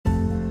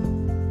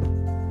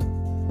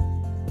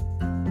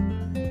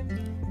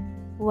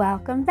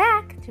Welcome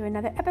back to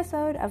another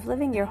episode of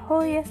Living Your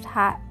Holiest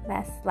Hot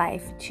Mess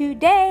Life.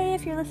 Today,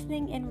 if you're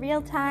listening in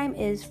real time,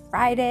 is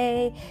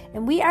Friday,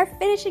 and we are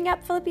finishing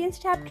up Philippians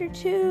chapter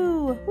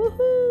 2.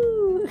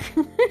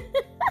 Woohoo!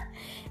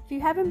 If you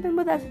haven't been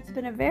with us, it's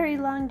been a very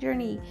long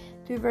journey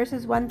through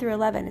verses 1 through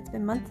 11. It's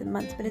been months and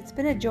months, but it's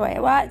been a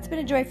joy. Well, it's been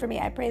a joy for me.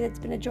 I pray that it's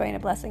been a joy and a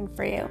blessing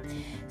for you.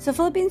 So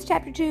Philippians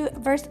chapter 2,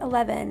 verse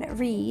 11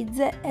 reads,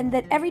 "And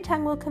that every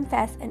tongue will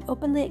confess and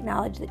openly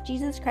acknowledge that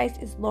Jesus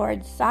Christ is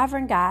Lord,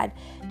 sovereign God,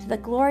 to the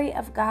glory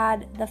of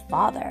God the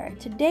Father."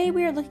 Today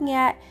we are looking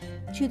at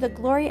 "to the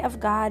glory of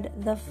God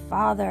the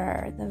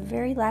Father," the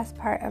very last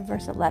part of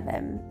verse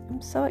 11.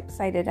 I'm so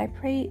excited. I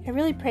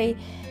really pray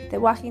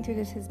that walking through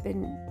this has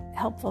been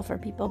helpful for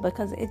people,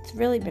 because it's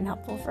really been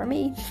helpful for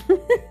me.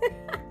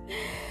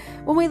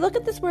 When we look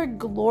at this word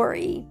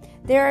glory,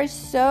 there are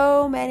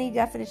so many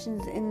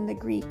definitions in the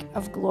Greek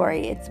of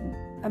glory. It's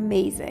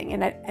amazing,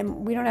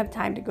 and we don't have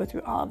time to go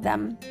through all of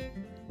them,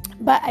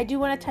 but I do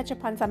want to touch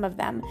upon some of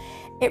them.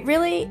 It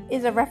really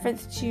is a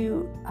reference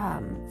to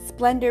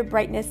splendor,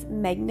 brightness,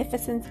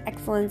 magnificence,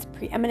 excellence,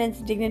 preeminence,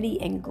 dignity,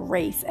 and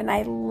grace. And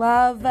I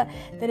love that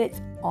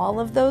it's all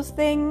of those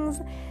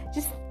things.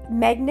 Just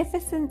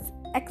magnificence,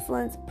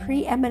 excellence,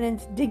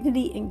 preeminence,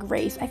 dignity, and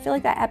grace. I feel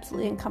like that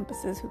absolutely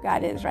encompasses who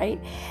God is, right?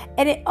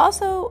 And it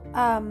also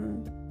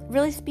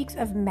really speaks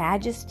of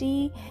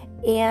majesty,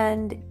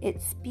 and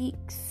it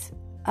speaks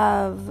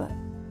of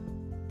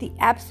the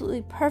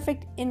absolutely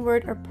perfect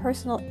inward or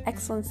personal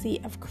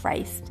excellency of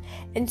Christ.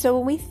 And so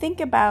when we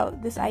think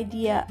about this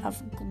idea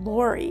of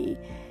glory,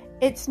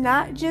 it's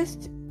not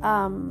just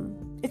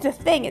it's a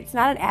thing. It's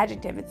not an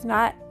adjective. It's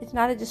not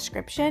a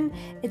description.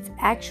 It's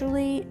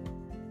actually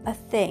a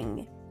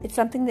thing. It's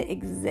something that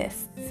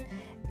exists.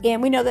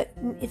 And we know that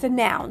it's a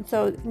noun.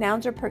 So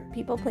nouns are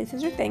people,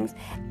 places, or things.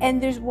 And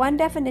there's one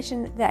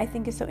definition that I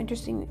think is so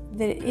interesting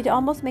that it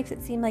almost makes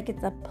it seem like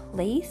it's a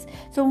place.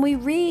 So when we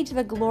read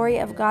the glory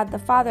of God the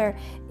Father,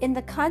 in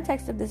the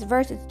context of this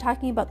verse, it's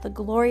talking about the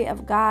glory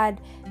of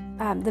God,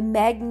 the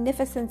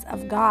magnificence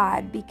of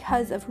God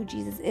because of who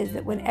Jesus is.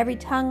 That when every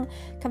tongue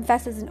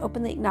confesses and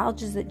openly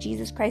acknowledges that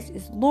Jesus Christ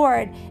is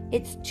Lord,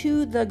 it's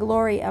to the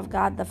glory of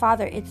God the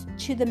Father. It's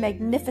to the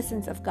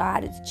magnificence of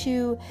God. It's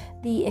to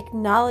the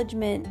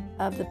acknowledgement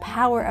of the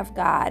power of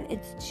God.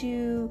 It's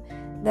to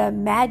the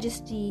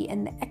majesty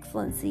and the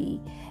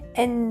excellency.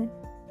 And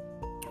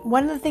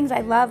one of the things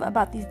I love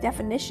about these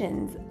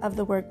definitions of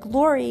the word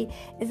glory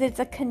is that it's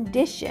a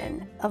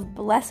condition of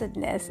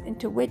blessedness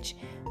into which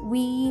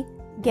we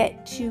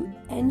get to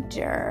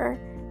enter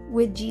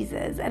with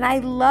Jesus. And I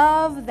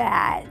love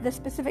that the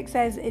specific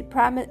says it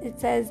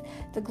says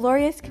the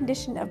glorious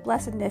condition of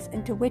blessedness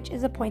into which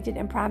is appointed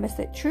and promised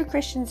that true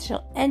Christians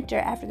shall enter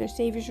after their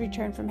Savior's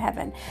return from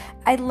heaven.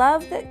 I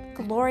love that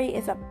glory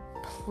is a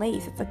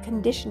place. It's a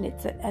condition.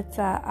 It's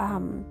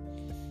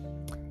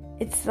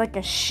like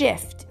a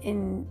shift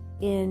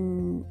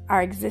in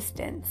our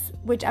existence,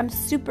 which I'm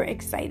super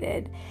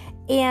excited.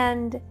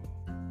 And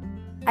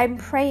I'm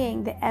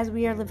praying that as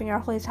we are living our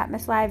holiest hot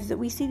mess lives, that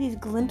we see these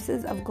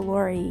glimpses of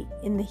glory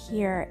in the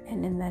here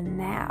and in the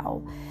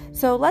now.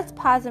 So let's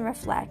pause and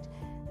reflect.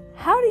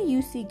 How do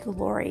you see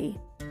glory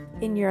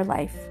in your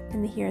life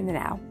in the here and the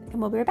now? And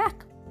we'll be right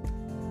back.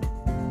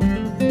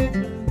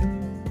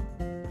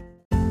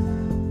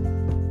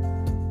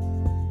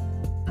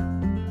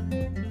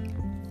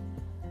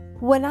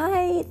 When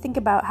I think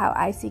about how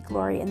I see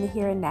glory in the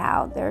here and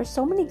now, there are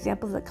so many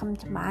examples that come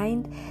to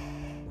mind.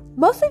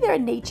 Mostly they're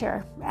in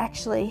nature,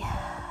 actually.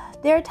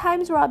 There are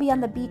times where I'll be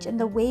on the beach and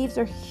the waves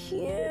are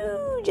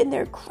huge and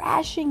they're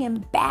crashing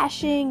and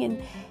bashing,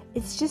 and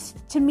it's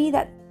just, to me,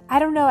 that I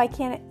don't know if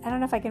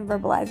I can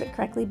verbalize it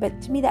correctly, but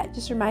to me that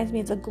just reminds me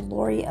of the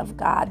glory of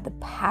God, the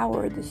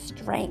power, the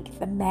strength,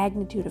 the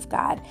magnitude of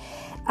God.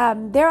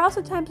 There are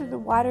also times where the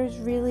water's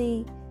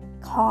really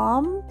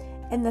calm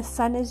and the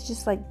sun is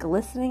just like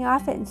glistening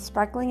off it and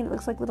sparkling, and it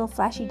looks like little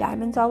flashy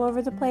diamonds all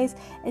over the place.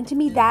 And to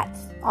me,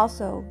 that's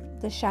also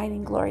the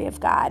shining glory of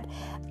God.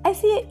 I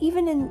see it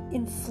even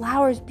in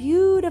flowers,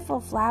 beautiful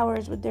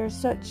flowers with their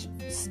such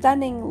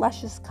stunning,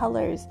 luscious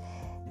colors.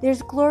 There's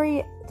the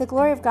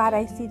glory of God,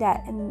 I see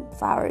that in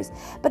flowers.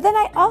 But then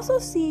I also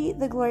see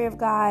the glory of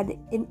God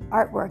in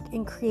artwork,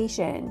 in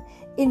creation,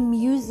 in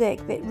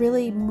music that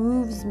really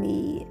moves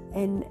me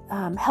and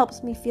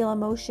helps me feel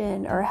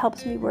emotion, or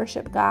helps me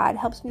worship God,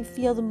 helps me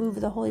feel the move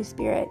of the Holy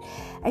Spirit.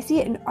 I see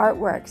it in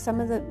artwork, some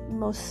of the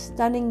most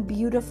stunning,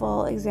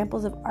 beautiful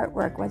examples of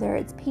artwork, whether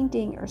it's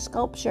painting or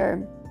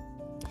sculpture.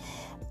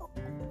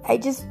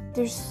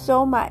 There's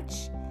so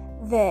much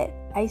that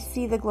I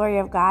see the glory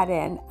of God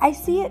in. I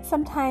see it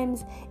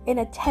sometimes in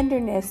a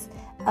tenderness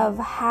of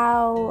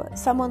how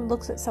someone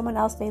looks at someone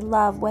else they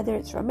love, whether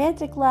it's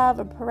romantic love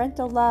or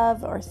parental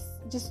love or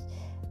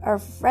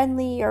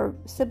friendly or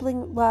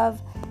sibling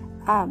love.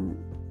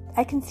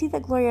 I can see the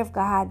glory of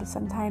God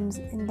sometimes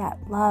in that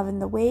love,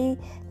 and the way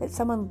that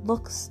someone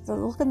looks, the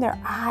look in their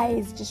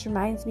eyes just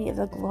reminds me of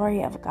the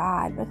glory of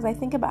God, because I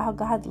think about how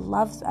God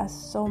loves us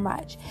so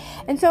much.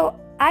 And so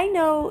I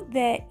know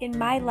that in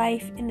my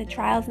life, in the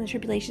trials and the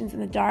tribulations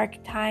and the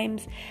dark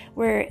times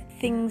where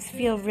things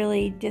feel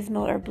really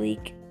dismal or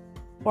bleak,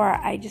 or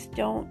I just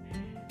don't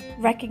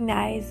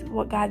recognize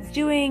what God's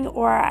doing,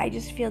 or I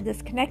just feel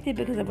disconnected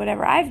because of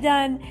whatever I've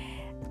done,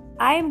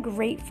 I am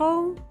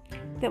grateful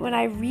that when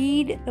I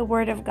read the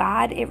Word of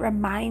God, it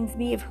reminds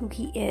me of who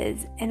He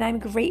is. And I'm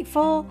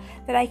grateful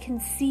that I can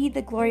see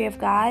the glory of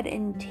God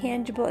in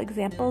tangible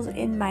examples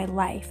in my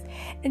life.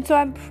 And so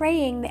I'm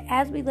praying that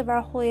as we live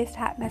our holiest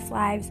hot mess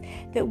lives,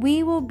 that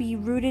we will be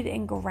rooted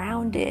and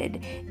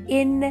grounded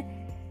in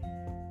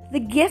the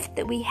gift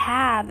that we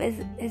have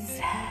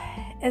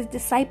as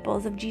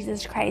disciples of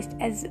Jesus Christ,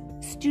 as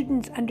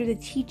students under the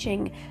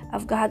teaching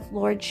of God's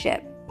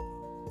Lordship.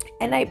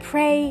 And I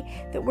pray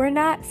that we're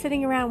not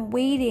sitting around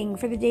waiting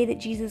for the day that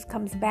Jesus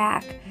comes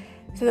back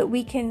so that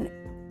we can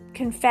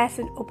confess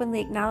and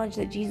openly acknowledge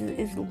that Jesus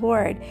is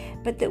Lord,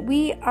 but that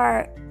we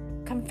are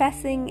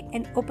confessing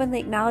and openly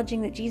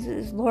acknowledging that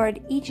Jesus is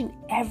Lord each and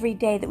every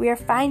day, that we are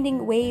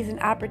finding ways and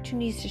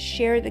opportunities to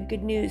share the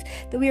good news,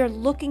 that we are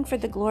looking for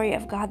the glory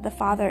of God the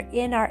Father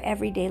in our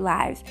everyday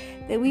lives,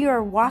 that we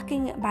are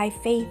walking by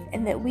faith,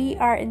 and that we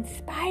are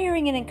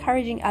inspiring and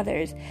encouraging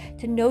others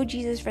to know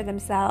Jesus for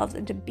themselves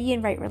and to be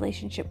in right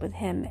relationship with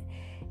Him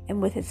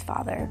and with His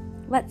Father.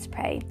 Let's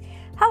pray.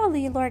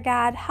 Hallelujah, Lord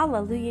God.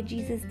 Hallelujah,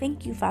 Jesus.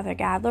 Thank you, Father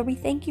God. Lord, we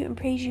thank you and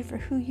praise you for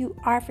who you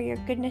are, for your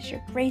goodness,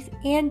 your grace,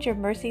 and your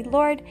mercy.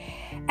 Lord,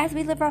 as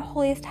we live our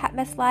holiest hot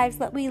mess lives,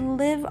 let we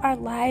live our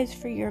lives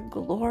for your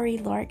glory,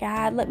 Lord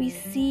God. Let us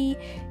see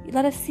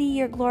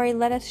your glory.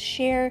 Let us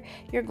share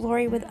your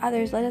glory with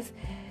others. Let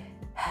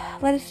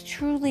us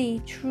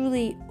truly,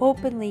 truly,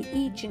 openly,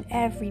 each and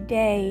every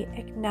day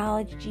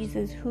acknowledge,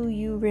 Jesus, who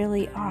you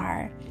really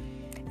are.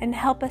 And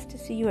help us to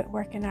see you at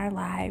work in our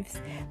lives.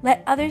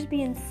 Let others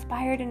be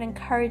inspired and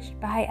encouraged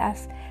by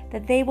us,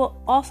 that they will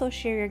also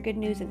share your good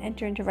news and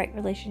enter into right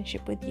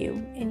relationship with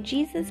you. In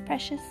Jesus'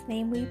 precious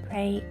name we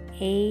pray.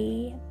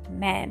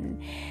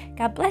 Amen.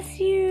 God bless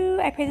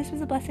you. I pray this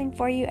was a blessing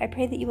for you. I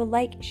pray that you will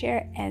like,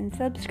 share, and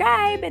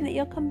subscribe, and that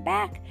you'll come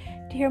back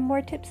to hear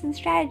more tips and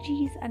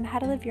strategies on how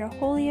to live your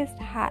holiest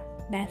hot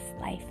mess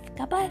life.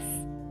 God bless.